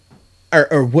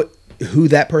 who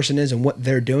that person is and what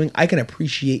they're doing, I can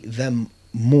appreciate them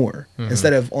more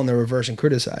instead of on the reverse and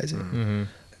criticizing.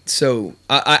 So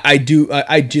I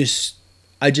just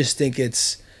think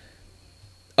it's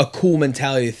a cool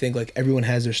mentality to think like everyone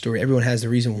has their story, everyone has the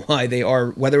reason why they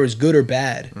are, whether it's good or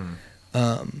bad.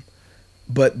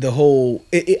 But the whole,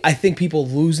 I think people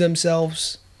lose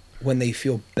themselves when they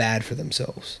feel bad for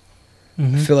themselves.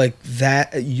 I feel like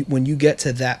that when you get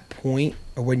to that point,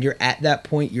 or when you're at that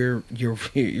point, you're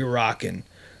rocking,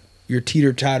 you're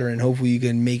teeter-tottering. Hopefully, you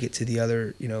can make it to the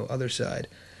other side.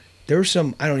 There was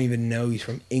some, I don't even know, he's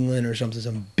from England or something,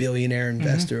 some billionaire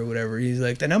investor or whatever. He's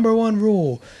like, the number one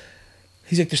rule.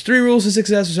 He's like, there's 3 rules to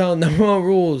success or something. Number 1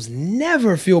 rule is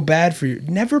never feel bad for you.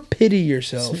 Never pity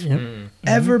yourself.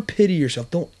 Ever pity yourself.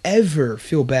 Don't ever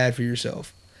feel bad for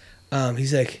yourself.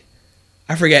 He's like,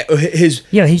 I forget his.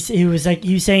 Yeah, he was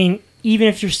saying, even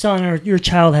if your son or your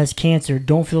child has cancer,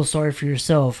 don't feel sorry for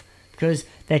yourself because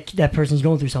that person's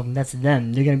going through something. That's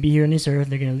them. They're gonna be here on this earth.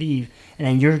 They're gonna leave, and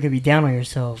then you're gonna be down on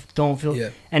yourself. Don't feel. Yeah.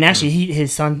 And actually,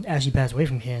 his son actually passed away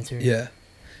from cancer. Yeah.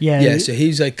 Yeah. So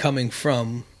he's like coming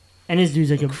from. And this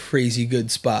dude's like a crazy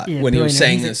good spot yeah, when he was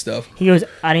saying this this stuff. He goes,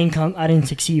 I didn't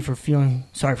succeed for feeling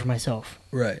sorry for myself.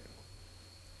 Right.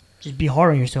 Just be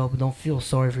hard on yourself, but don't feel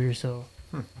sorry for yourself.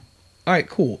 All right,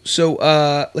 cool. So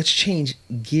let's change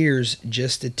gears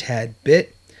just a tad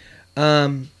bit.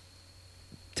 To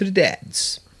the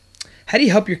dads. How do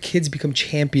you help your kids become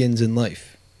champions in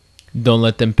life? Don't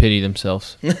let them pity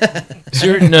themselves. No.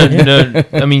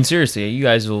 I mean, seriously, you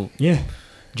guys will. Yeah.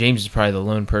 James is probably the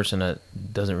lone person that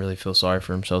doesn't really feel sorry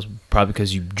for himself, probably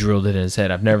because you drilled it in his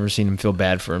head. I've never seen him feel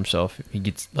bad for himself. He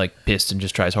gets like pissed and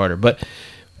just tries harder. But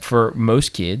for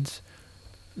most kids,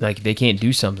 like they can't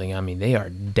do something. I mean, they are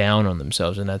down on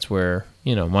themselves, and that's where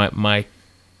my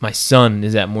son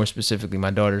is at more specifically.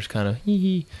 My daughter's kind of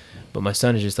hee, but my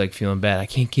son is just like feeling bad. I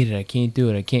can't get it. I can't do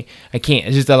it. I can't.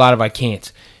 It's just a lot of I can't,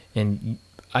 and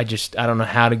I don't know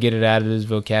how to get it out of his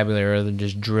vocabulary other than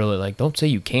just drill it. Like, don't say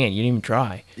you can't. You didn't even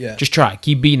try. Yeah. Just try.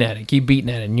 Keep beating at it,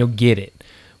 and you'll get it.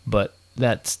 But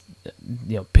that's,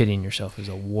 pitying yourself is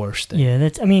the worst thing. Yeah,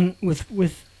 I mean,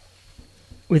 with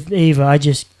Ava, I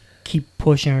just keep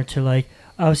pushing her to, like,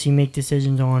 obviously make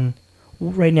decisions on,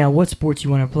 right now, what sports you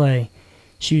want to play.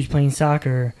 She was playing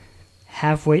soccer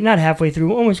not halfway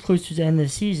through, almost close to the end of the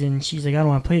season. She's like, I don't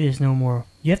want to play this no more.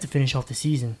 You have to finish off the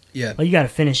season. Yeah. Like, you got to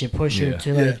finish it. Push her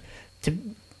to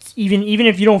even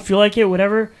if you don't feel like it,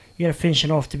 whatever, you got to finish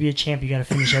it off. To be a champ, you got to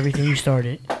finish everything you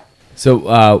started.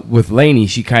 So with Lainey,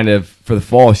 she kind of, for the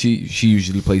fall, she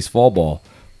usually plays fall ball.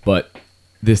 But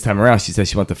this time around, she said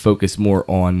she wants to focus more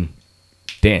on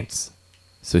dance.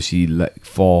 So she let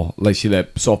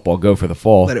softball go for the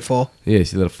fall. Let it fall? Yeah,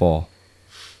 she let it fall.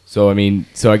 So,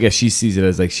 I guess she sees it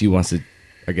as like she wants to,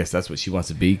 I guess that's what she wants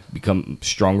to become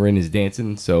stronger in his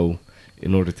dancing. So,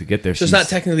 in order to get there, so it's not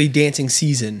technically dancing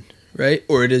season, right?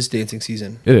 Or it is dancing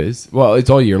season? It is. Well, it's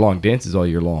all year long. Dance is all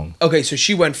year long. Okay, so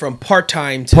she went from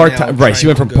part-time to part-time. Right, she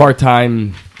went from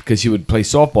part-time because she would play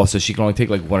softball, so she can only take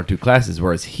like 1 or 2 classes,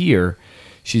 whereas here,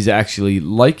 she's actually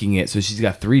liking it, so she's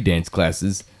got 3 dance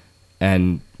classes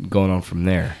and going on from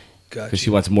there. Gotcha. Because she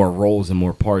wants more roles and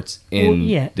more parts in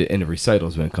the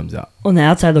recitals when it comes out. On the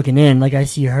outside looking in, like I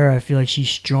see her, I feel like she's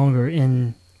stronger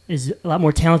is a lot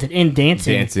more talented in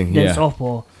dancing than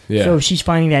softball. Yeah. So if she's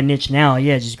finding that niche now,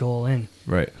 just go all in.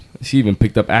 Right. She even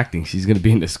picked up acting. She's going to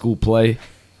be in the school play.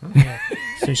 Yeah.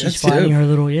 So she's finding her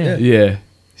little, Yeah.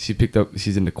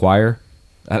 She's in the choir.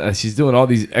 She's doing all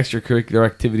these extracurricular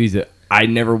activities that I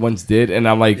never once did. And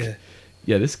I'm like,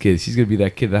 yeah, this kid, she's gonna be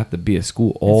that kid that have to be at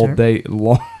school all her. day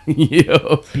long.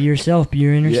 Yo. Be yourself. Be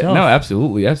your inner Yeah, self. no,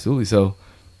 absolutely. So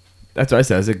that's what I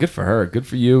said. I said, good for her. Good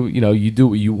for you. You know, you do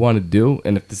what you want to do,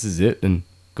 and if this is it, then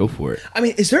go for it. I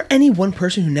mean, is there any one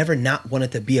person who never not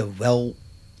wanted to be a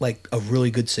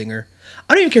really good singer?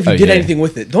 I don't even care if you did anything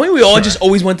with it. Don't we all just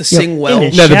always want to sing well?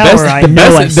 in the No, shower,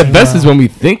 the best is when we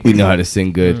think we know how to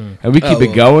sing good, and we keep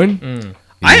it going.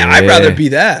 I'd rather be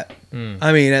that.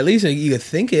 I mean, at least you could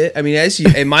think it. I mean, as you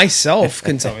and myself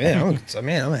can tell, man,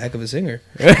 I'm a heck of a singer.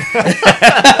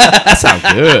 That sounds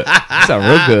good. That sounds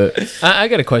real good. I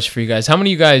got a question for you guys. How many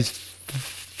of you guys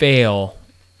fail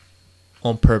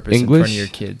on purpose English? in front of your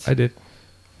kids? I did.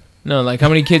 No, like how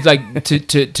many kids like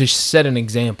to set an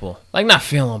example, like not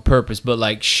fail on purpose, but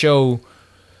like show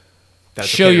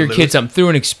your kids something through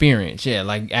an experience. Yeah,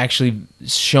 like actually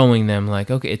showing them like,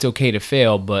 okay, it's okay to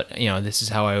fail, but you know, this is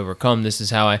how I overcome. This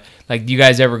is how I like. Do you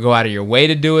guys ever go out of your way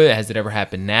to do it? Has it ever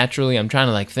happened naturally? I'm trying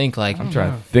to think I'm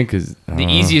trying to think the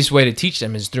easiest way to teach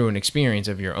them is through an experience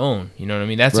of your own. You know what I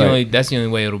mean? That's the only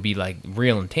way it'll be like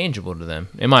real and tangible to them,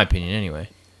 in my opinion, anyway.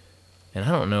 And I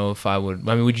don't know if I would.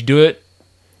 I mean, would you do it?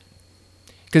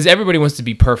 Because everybody wants to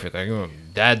be perfect. Like, oh,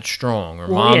 dad's strong or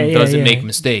mom doesn't make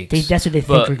mistakes. That's what they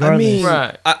think regardless. I mean,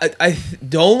 right.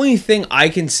 The only thing I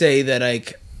can say that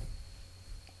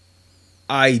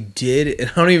I did, and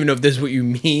I don't even know if this is what you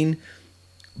mean,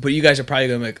 but you guys are probably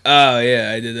going to be like, oh,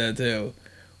 yeah, I did that too.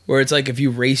 Where it's like if you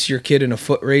race your kid in a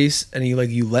foot race and you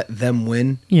let them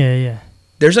win. Yeah.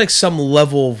 There's like some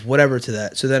level of whatever to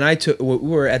that. So then we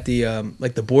were at the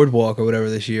like the boardwalk or whatever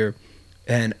this year.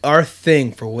 And our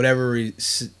thing, for whatever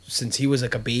reason, since he was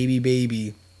like a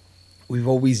baby, we've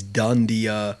always done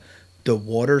the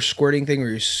water squirting thing where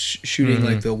you're shooting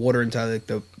like the water inside like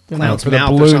the clown's for the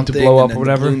mouth balloon or something, to blow and up then or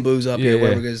whatever. The balloon blows up, Yeah.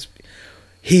 whatever. Because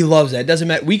he loves that. It doesn't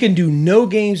matter. We can do no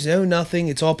games, no nothing.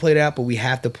 It's all played out, but we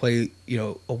have to play,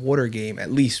 a water game,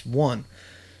 at least one.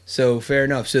 So fair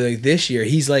enough. So like this year,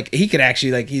 he's like he could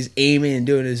actually like he's aiming and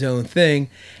doing his own thing,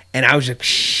 and I was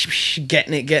just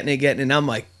getting it, and I'm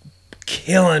like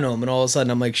killing him, and all of a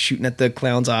sudden I'm like shooting at the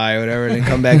clown's eye or whatever, and then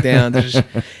come back down.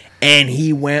 And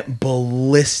he went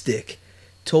ballistic.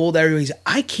 Told everybody, he's,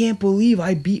 I can't believe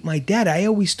I beat my dad. I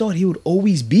always thought he would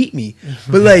always beat me,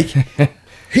 but like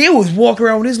he was walking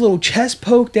around with his little chest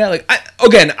poked out. Like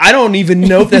I don't even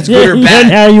know if that's good or bad.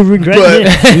 Now you regret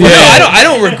it. No, I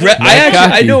don't regret.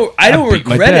 I don't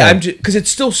regret it. I'm just because it's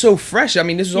still so fresh. I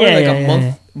mean, this was only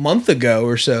a month ago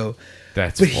or so.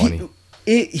 That's but funny.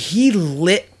 He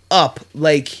lit up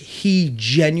like he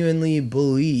genuinely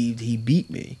believed he beat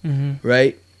me. Mm-hmm.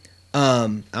 Right?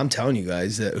 I'm telling you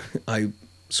guys that I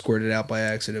squirted out by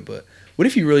accident. But what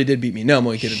if you really did beat me? No, I'm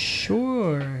only kidding.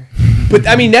 Sure. But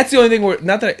I mean, that's the only thing where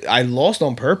not that I lost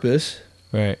on purpose.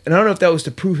 Right. And I don't know if that was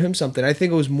to prove him something. I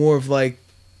think it was more of like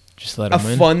just let him a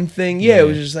win. fun thing. Yeah, it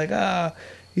was just like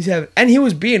and he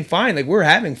was being fine. Like we're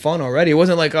having fun already. It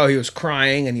wasn't like he was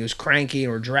crying and he was cranky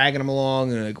and we're dragging him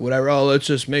along and like whatever. Oh, let's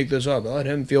just make this up. Let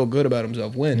him feel good about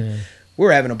himself. Win. Yeah.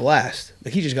 We're having a blast.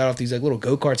 Like he just got off these like little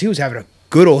go-karts. He was having a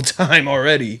good old time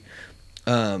already.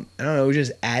 I don't know. We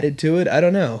just added to it. I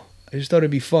don't know. I just thought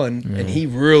it'd be fun, and he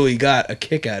really got a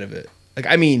kick out of it. Like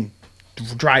I mean,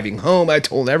 driving home, I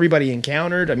told everybody he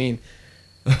encountered. I mean.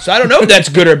 So I don't know if that's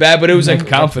good or bad, but it was like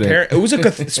confident. It was like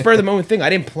a spur of the moment thing. I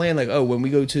didn't plan like, when we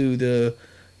go to the,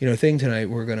 thing tonight,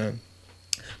 we're gonna.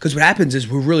 Because what happens is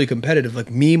we're really competitive.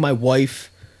 Like me, my wife,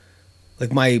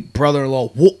 like my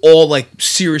brother-in-law, we'll all like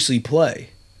seriously play.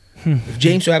 If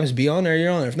James so happens to be on there,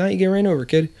 you're on there. If not, you get ran over,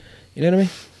 kid. You know what I mean?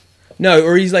 No,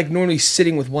 or he's like normally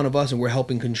sitting with one of us and we're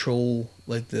helping control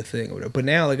like the thing or whatever. But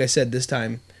now, like I said, this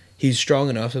time he's strong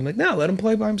enough. So I'm like, no, let him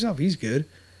play by himself. He's good.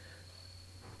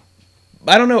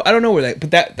 I don't know where I don't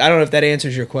know if that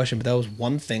answers your question, but that was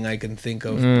one thing I can think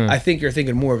of. I think you're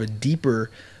thinking more of a deeper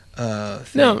thing.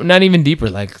 No, not even deeper.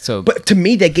 Like so. But to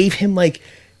me, that gave him like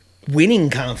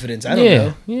winning confidence. I don't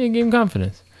know. Yeah, it gave him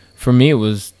confidence. For me, it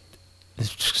was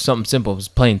something simple. It was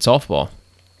playing softball.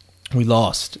 We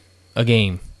lost a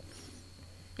game,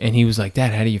 and he was like,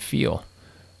 "Dad, how do you feel?"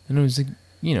 And I was like,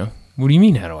 "What do you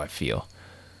mean? How do I feel?"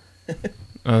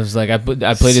 I was like, I played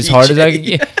as hard as I could.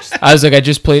 Yeah. I was like, I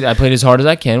played as hard as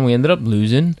I can. We ended up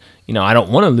losing. I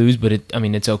don't want to lose, but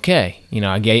it's okay.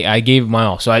 I gave my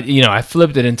all. So I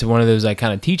flipped it into one of those like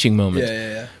kind of teaching moments.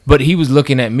 Yeah. But he was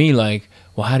looking at me like,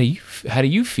 well, how do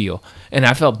you feel? And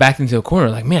I felt backed into a corner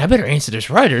like, man, I better answer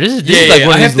this right, or this is like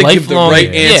one I of have these to give the lifelong.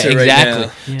 right answer exactly.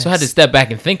 right now. So I had to step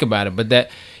back and think about it. But that,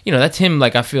 that's him.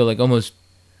 Like I feel like almost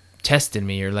testing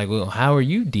me or like, well, how are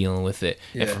you dealing with it?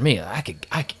 Yeah. And for me, I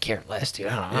could care less, dude.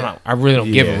 I really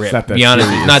don't give a rip. It's To be honest,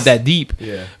 it's not that deep,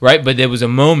 Yeah. right? But there was a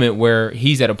moment where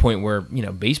he's at a point where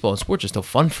baseball and sports are still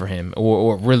fun for him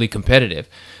or really competitive.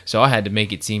 So I had to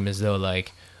make it seem as though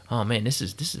like, oh man, this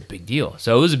is a big deal.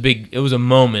 So it was a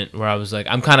moment where I was like,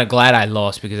 I'm kind of glad I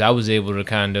lost because I was able to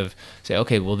kind of say,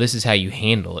 okay, well, this is how you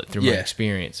handle it through my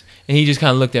experience. And he just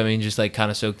kind of looked at me and just like kind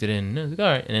of soaked it in. And I was like, all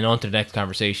right, and then on to the next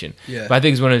conversation. Yeah. But I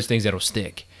think it's one of those things that'll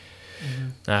stick.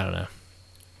 I don't know.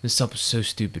 This stuff is so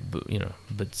stupid,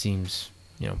 but seems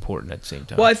important at the same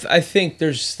time. Well, I think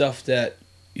there's stuff that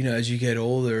as you get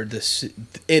older,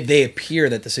 they appear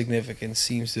that the significance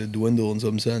seems to dwindle in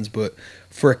some sense, but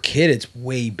for a kid, it's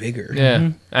way bigger.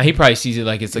 Yeah, he probably sees it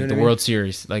like it's like the what I mean? World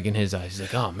Series, like in his eyes. He's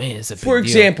like, oh man, it's a big For deal.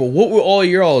 example, what would all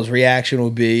your all's reaction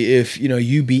would be if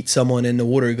you beat someone in the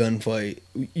water gun fight?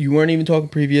 You weren't even talking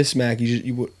previous smack.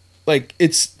 You would like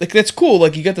it's like that's cool.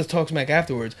 Like you got to talk smack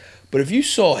afterwards. But if you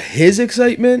saw his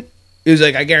excitement, it was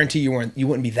like I guarantee you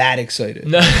wouldn't be that excited.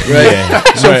 No. Right?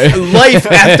 So life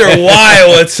after a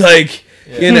while, it's like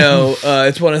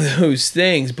it's one of those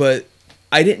things. But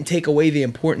I didn't take away the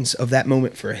importance of that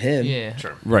moment for him. Yeah.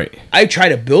 Sure. Right. I tried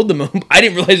to build the moment. I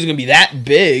didn't realize it was gonna be that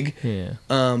big. Yeah.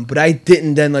 But I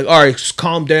didn't then like, all right, just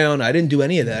calm down. I didn't do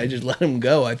any of that. I just let him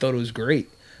go. I thought it was great.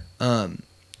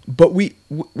 But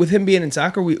with him being in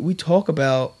soccer, we talk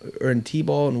about, or in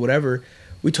t-ball and whatever,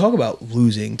 we talk about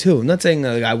losing too. I'm not saying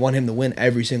that like, I want him to win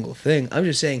every single thing. I'm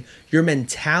just saying your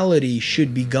mentality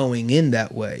should be going in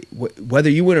that way. Whether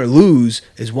you win or lose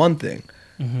is one thing.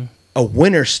 Mm-hmm. A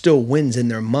winner still wins in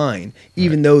their mind,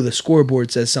 even though the scoreboard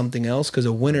says something else, because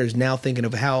a winner is now thinking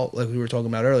of how, like we were talking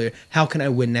about earlier, how can I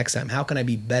win next time? How can I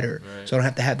be better? Right. So I don't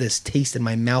have to have this taste in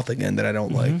my mouth again that I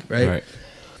don't like, right?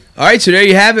 All right, so there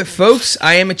you have it, folks.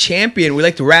 I am a champion. We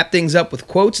like to wrap things up with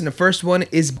quotes, and the first one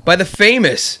is by the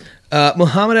famous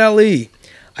Muhammad Ali.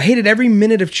 I hated every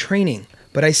minute of training,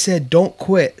 but I said, don't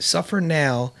quit, suffer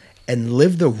now, and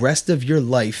live the rest of your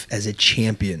life as a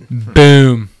champion.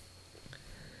 Boom.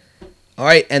 All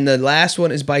right, and the last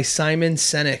one is by Simon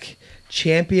Sinek.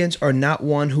 Champions are not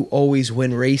one who always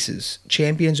win races.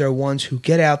 Champions are ones who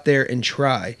get out there and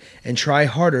try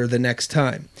harder the next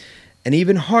time, and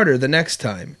even harder the next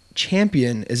time.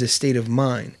 Champion is a state of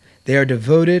mind. They are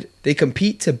devoted. They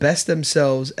compete to best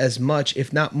themselves as much,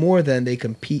 if not more than they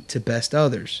compete to best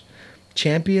others.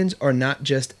 Champions are not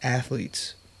just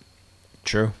athletes.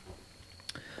 True.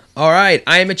 All right,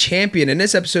 I am a champion. In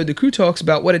this episode, the crew talks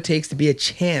about what it takes to be a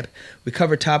champ. We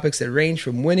cover topics that range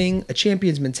from winning, a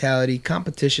champion's mentality,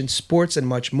 competition, sports, and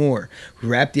much more. We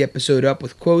wrap the episode up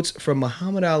with quotes from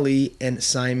Muhammad Ali and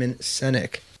Simon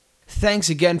Sinek. Thanks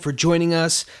again for joining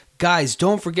us. Guys,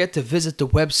 don't forget to visit the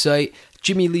website,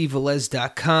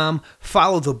 JimmyLeeVelez.com.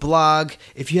 Follow the blog.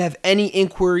 If you have any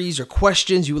inquiries or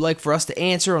questions you would like for us to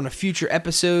answer on a future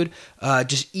episode,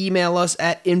 just email us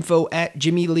at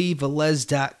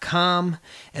info@JimmyLeeVelez.com.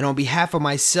 And on behalf of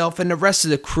myself and the rest of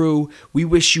the crew, we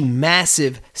wish you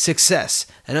massive success.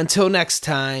 And until next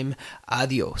time,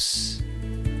 adios.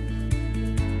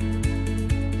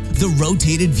 The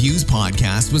Rotated Views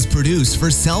podcast was produced for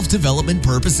self-development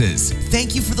purposes.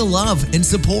 Thank you for the love and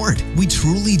support. We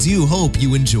truly do hope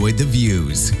you enjoyed the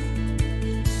views.